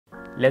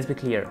Let's be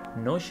clear,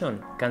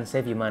 Notion can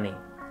save you money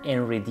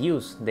and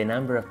reduce the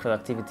number of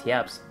productivity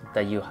apps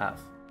that you have.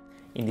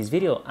 In this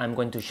video, I'm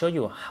going to show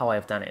you how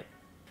I've done it.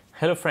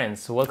 Hello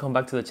friends, welcome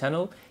back to the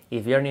channel.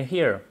 If you're new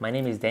here, my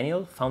name is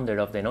Daniel, founder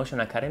of the Notion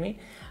Academy,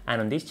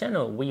 and on this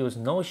channel we use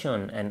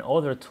Notion and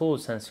other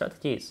tools and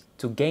strategies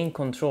to gain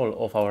control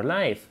of our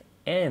life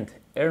and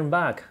earn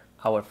back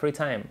our free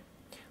time.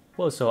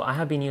 Well, so I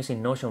have been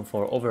using Notion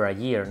for over a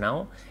year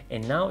now,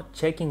 and now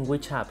checking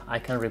which app I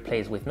can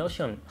replace with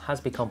Notion has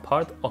become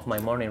part of my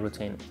morning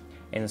routine.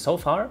 And so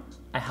far,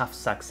 I have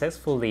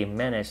successfully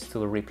managed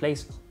to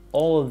replace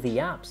all the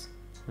apps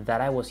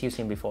that I was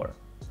using before.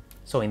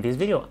 So in this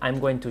video, I'm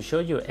going to show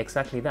you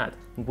exactly that,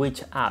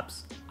 which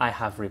apps I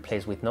have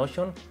replaced with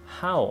Notion,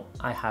 how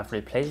I have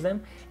replaced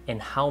them, and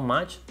how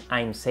much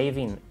I'm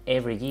saving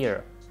every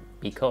year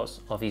because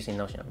of using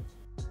Notion.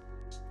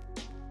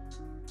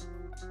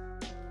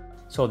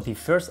 So the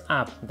first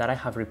app that I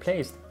have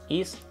replaced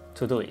is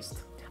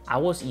Todoist. I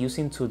was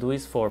using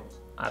Todoist for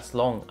as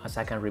long as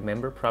I can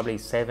remember, probably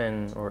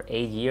 7 or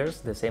 8 years,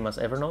 the same as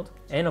Evernote.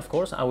 And of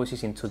course, I was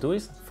using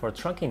Todoist for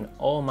tracking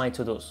all my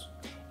to-dos.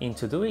 In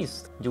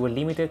Todoist, you were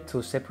limited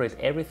to separate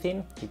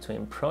everything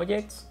between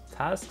projects,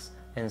 tasks,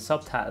 and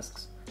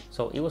subtasks.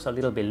 So it was a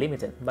little bit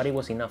limited, but it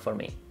was enough for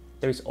me.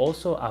 There is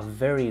also a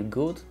very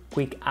good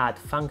quick add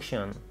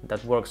function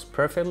that works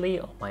perfectly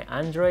on my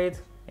Android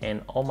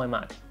and on my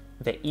Mac.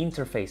 The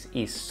interface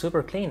is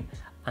super clean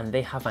and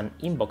they have an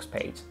inbox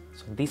page.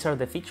 So these are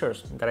the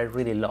features that I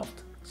really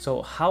loved.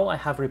 So how I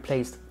have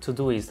replaced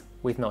Todoist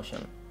with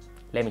Notion?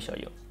 Let me show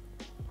you.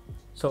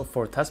 So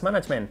for task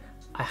management,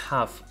 I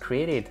have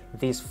created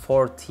this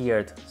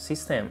 4-tiered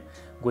system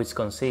which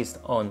consists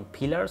on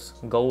pillars,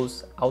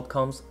 goals,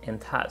 outcomes,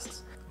 and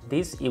tasks.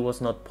 This it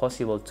was not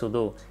possible to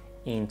do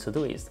in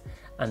Todoist,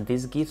 and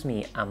this gives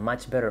me a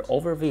much better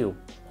overview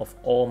of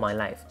all my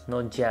life,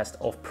 not just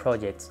of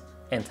projects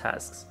and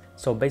tasks.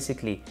 So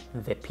basically,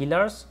 the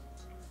pillars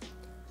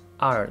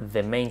are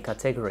the main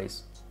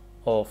categories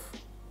of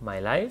my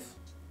life: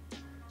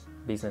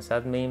 business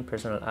admin,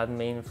 personal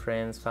admin,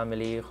 friends,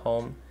 family,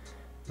 home.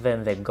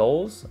 Then the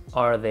goals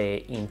are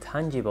the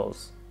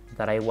intangibles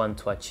that I want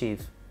to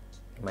achieve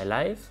in my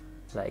life,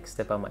 like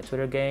step up my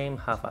Twitter game,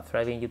 have a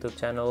thriving YouTube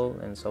channel,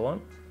 and so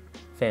on.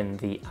 Then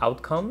the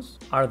outcomes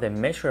are the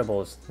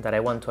measurables that I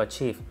want to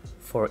achieve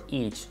for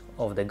each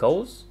of the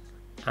goals.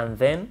 And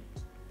then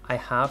I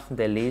have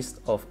the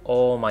list of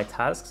all my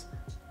tasks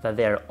that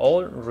they are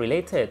all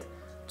related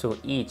to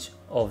each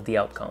of the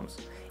outcomes.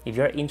 If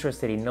you're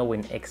interested in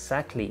knowing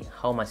exactly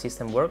how my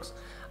system works,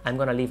 I'm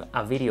gonna leave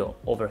a video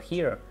over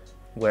here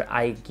where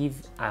I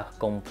give a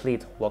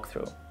complete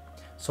walkthrough.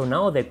 So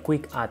now the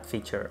quick add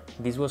feature.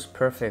 This was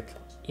perfect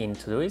in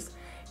Todoist.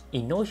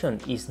 In Notion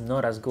is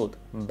not as good,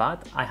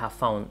 but I have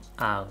found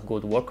a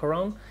good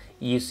workaround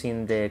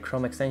using the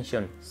Chrome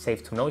extension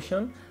Save to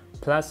Notion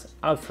plus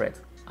Alfred.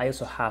 I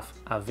also have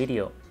a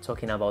video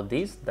talking about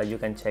this that you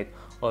can check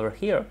over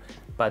here,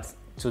 but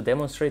to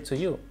demonstrate to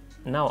you,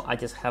 now I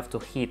just have to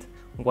hit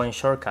one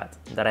shortcut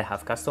that I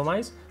have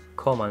customized,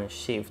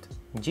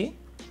 Command-Shift-G,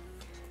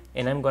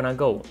 and I'm gonna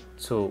go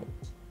to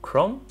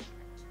Chrome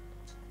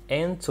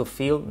and to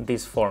fill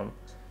this form.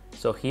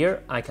 So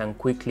here I can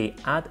quickly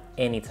add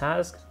any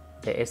task,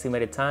 the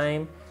estimated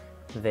time,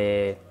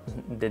 the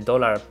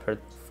dollar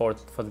for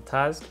the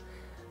task,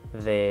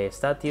 the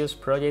status,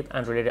 project,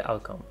 and related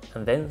outcome,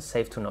 and then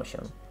save to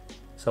Notion.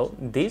 So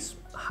this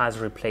has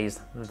replaced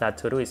that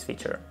Todoist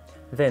feature.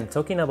 Then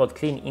talking about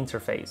clean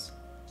interface,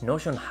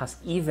 Notion has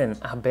even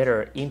a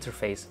better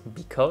interface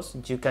because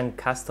you can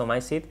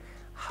customize it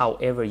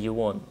however you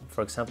want.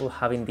 For example,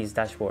 having this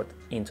dashboard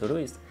in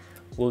Todoist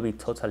will be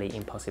totally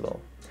impossible.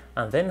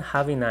 And then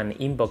having an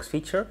inbox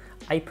feature,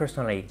 I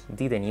personally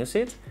didn't use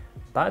it,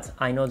 but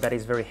I know that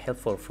is very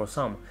helpful for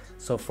some.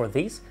 So for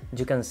this,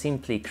 you can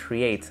simply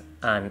create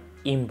an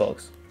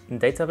inbox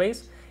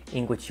database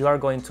in which you are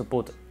going to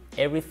put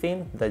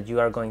everything that you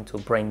are going to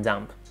brain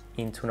dump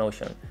into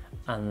Notion,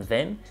 and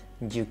then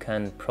you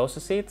can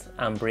process it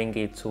and bring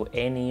it to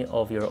any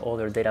of your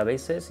other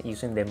databases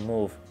using the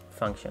move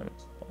function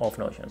of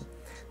Notion.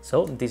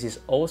 So this is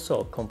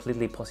also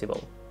completely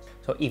possible.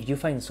 So if you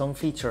find some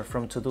feature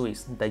from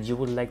Todoist that you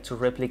would like to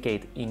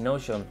replicate in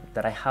Notion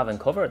that I haven't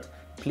covered,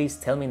 please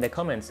tell me in the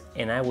comments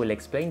and I will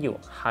explain you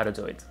how to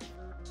do it.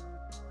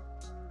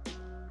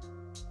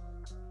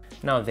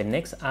 Now the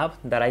next app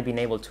that I've been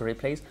able to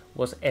replace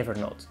was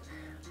Evernote.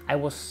 I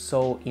was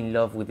so in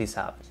love with this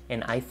app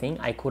and I think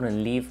I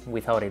couldn't live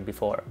without it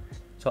before.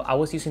 So I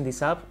was using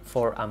this app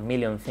for a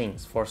million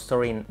things, for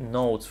storing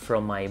notes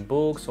from my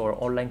books or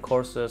online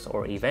courses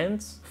or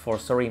events, for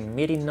storing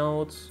meeting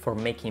notes, for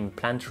making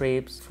plan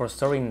trips, for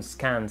storing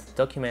scanned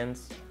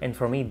documents. And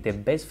for me, the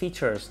best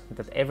features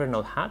that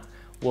Evernote had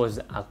was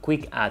a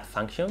quick add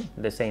function,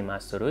 the same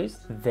as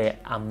Todoist, the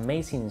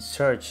amazing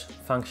search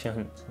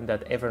function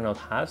that Evernote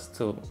has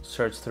to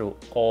search through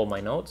all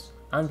my notes,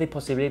 and the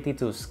possibility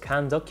to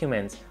scan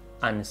documents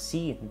and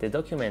see the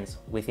documents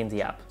within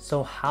the app.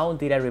 So how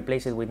did I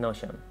replace it with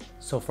Notion?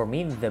 So for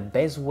me, the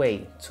best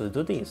way to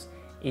do this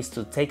is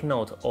to take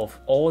note of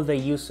all the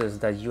uses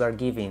that you are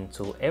giving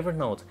to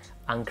Evernote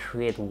and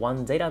create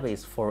one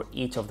database for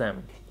each of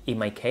them. In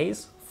my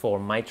case, for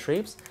my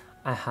trips,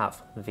 I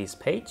have this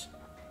page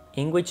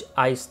in which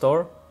I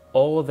store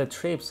all the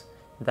trips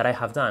that I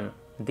have done.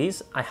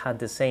 This I had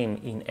the same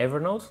in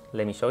Evernote.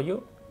 Let me show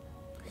you.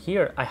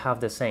 Here I have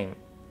the same.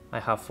 I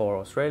have for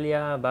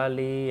Australia,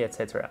 Bali,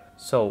 etc.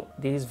 So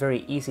this is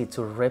very easy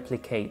to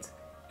replicate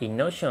in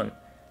Notion,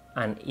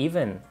 and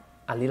even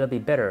a little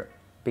bit better,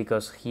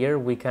 because here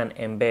we can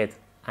embed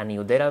a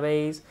new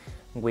database,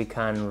 we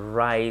can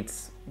write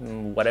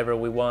whatever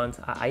we want.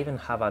 I even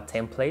have a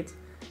template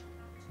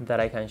that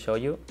I can show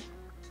you.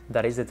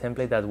 That is the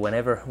template that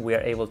whenever we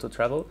are able to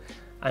travel,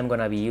 I'm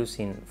gonna be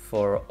using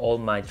for all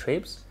my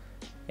trips.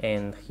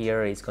 And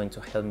here it's going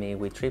to help me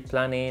with trip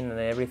planning and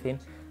everything.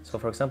 So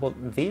for example,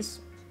 this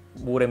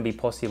wouldn't be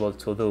possible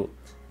to do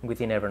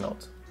within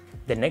Evernote.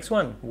 The next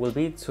one will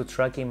be to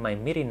tracking my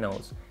meeting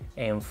notes.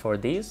 And for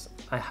this,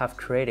 I have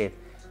created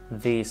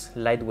this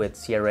lightweight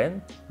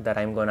CRM that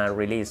I'm gonna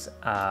release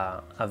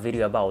a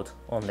video about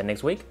on the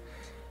next week,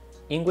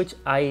 in which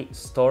I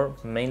store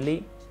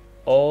mainly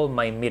all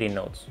my meeting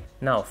notes.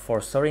 Now,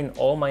 for storing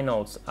all my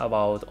notes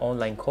about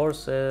online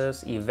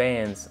courses,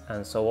 events,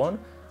 and so on,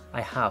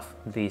 I have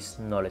this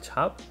Knowledge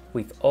Hub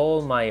with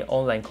all my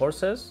online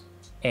courses,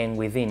 and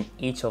within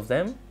each of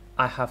them,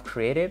 I have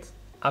created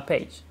a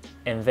page.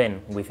 And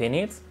then within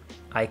it,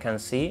 I can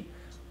see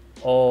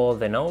all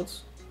the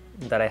notes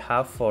that I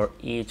have for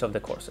each of the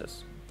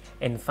courses.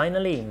 And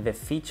finally, the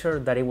feature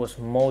that it was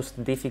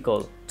most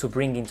difficult to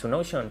bring into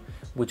Notion,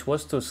 which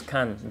was to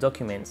scan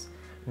documents.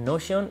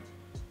 Notion,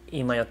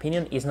 in my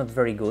opinion, is not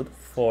very good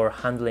for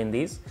handling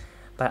this,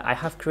 but I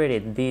have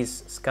created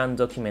this scan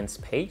documents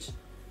page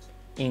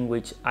in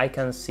which I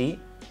can see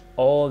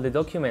all the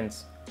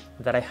documents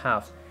that I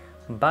have.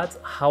 But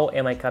how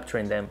am I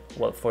capturing them?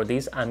 Well, for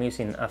this, I'm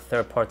using a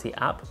third-party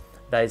app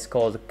that is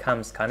called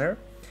Cam Scanner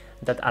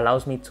that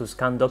allows me to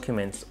scan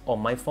documents on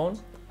my phone,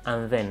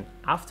 and then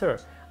after,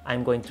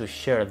 I'm going to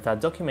share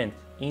that document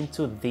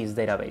into this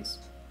database.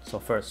 So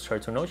first share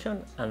to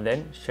Notion and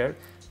then share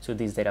to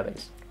this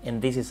database.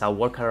 And this is a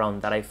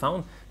workaround that I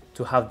found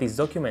to have these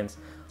documents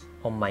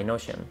on my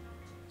Notion.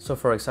 So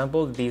for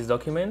example, this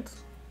document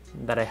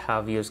that I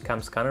have used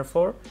Cam Scanner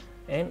for,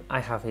 and I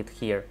have it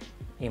here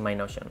in my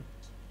Notion.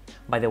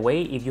 By the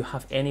way, if you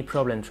have any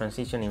problem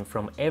transitioning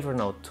from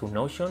Evernote to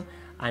Notion,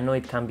 I know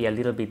it can be a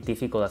little bit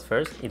difficult at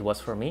first, it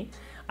was for me.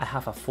 I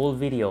have a full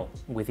video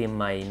within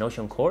my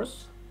Notion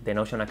course, the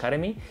Notion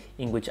Academy,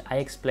 in which I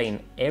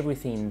explain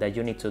everything that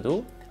you need to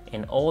do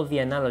and all the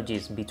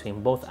analogies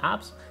between both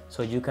apps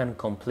so you can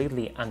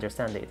completely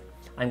understand it.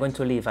 I'm going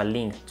to leave a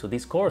link to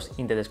this course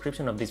in the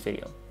description of this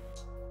video.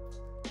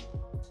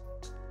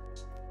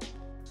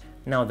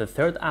 Now, the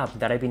third app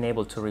that I've been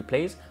able to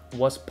replace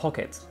was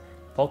Pocket.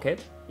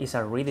 Pocket is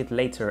a read it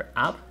later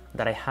app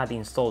that I had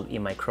installed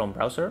in my Chrome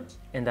browser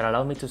and that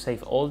allowed me to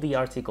save all the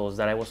articles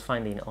that I was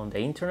finding on the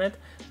internet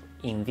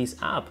in this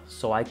app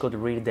so I could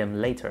read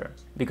them later.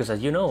 Because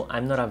as you know,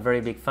 I'm not a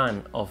very big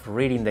fan of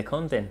reading the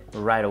content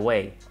right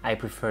away. I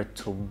prefer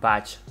to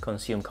batch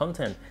consume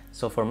content.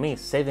 So for me,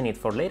 saving it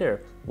for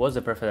later was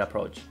the perfect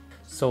approach.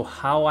 So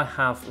how I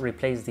have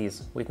replaced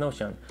this with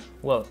Notion?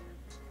 Well,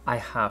 I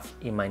have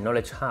in my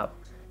Knowledge Hub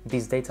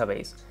this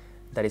database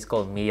that is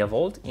called Media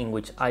Vault, in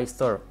which I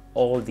store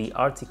all the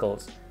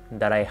articles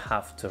that I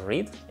have to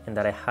read and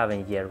that I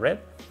haven't yet read.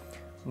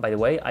 By the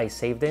way, I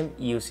save them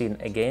using,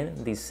 again,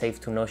 this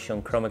Save to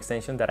Notion Chrome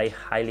extension that I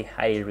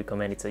highly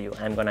recommend it to you.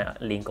 I'm gonna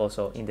link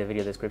also in the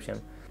video description.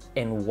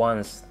 And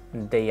once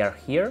they are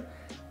here,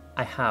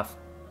 I have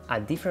a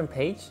different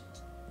page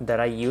that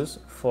I use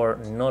for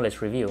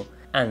knowledge review.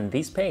 And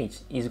this page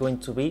is going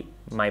to be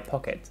my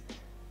Pocket,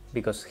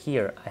 because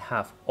here I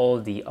have all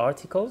the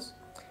articles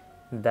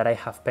that I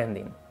have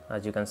pending.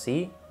 As you can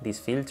see, this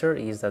filter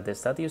is that the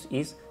status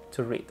is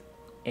to read.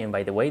 And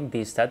by the way,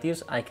 this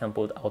status I can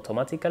put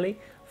automatically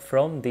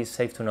from this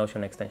Save to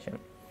Notion extension.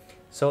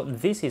 So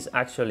this is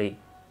actually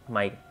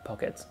my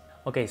Pocket.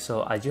 Okay,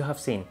 so as you have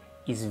seen,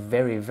 it's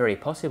very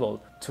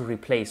possible to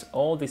replace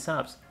all these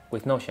apps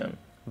with Notion.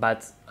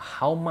 But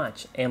how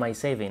much am I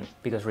saving?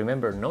 Because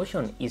remember,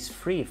 Notion is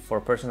free for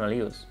personal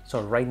use.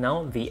 So right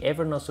now, the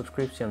Evernote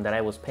subscription that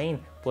I was paying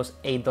was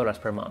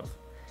 $8 per month.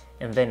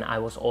 And then I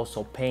was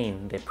also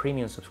paying the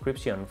premium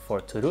subscription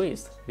for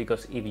Todoist,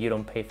 because if you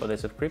don't pay for the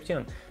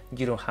subscription,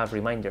 you don't have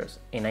reminders,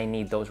 and I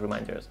need those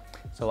reminders.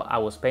 So I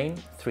was paying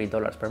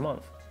 $3 per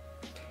month.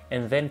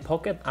 And then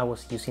Pocket, I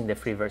was using the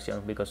free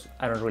version because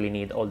I don't really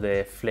need all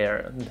the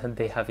flair that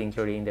they have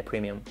included in the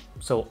premium.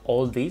 So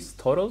all these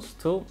totals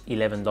to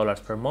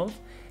 $11 per month,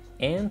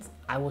 and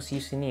I was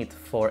using it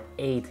for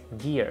 8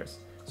 years.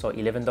 So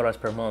 $11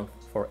 per month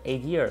for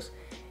 8 years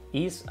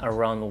is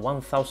around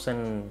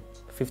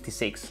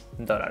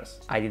 $1,056.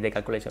 I did the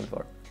calculation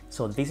before.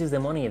 So this is the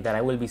money that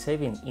I will be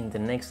saving in the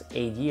next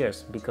 8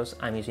 years because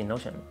I'm using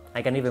Notion.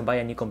 I can even buy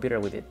a new computer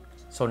with it.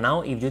 So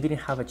now, if you didn't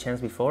have a chance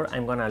before,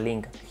 I'm gonna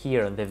link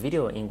here the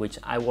video in which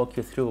I walk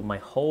you through my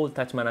whole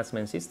task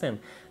management system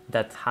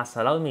that has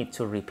allowed me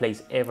to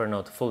replace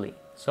Evernote fully.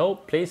 So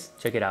please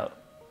check it out.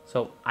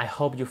 So I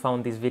hope you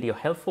found this video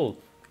helpful,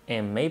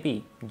 and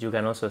maybe you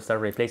can also start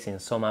replacing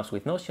some apps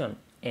with Notion.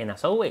 And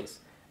as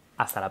always,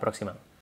 hasta la próxima.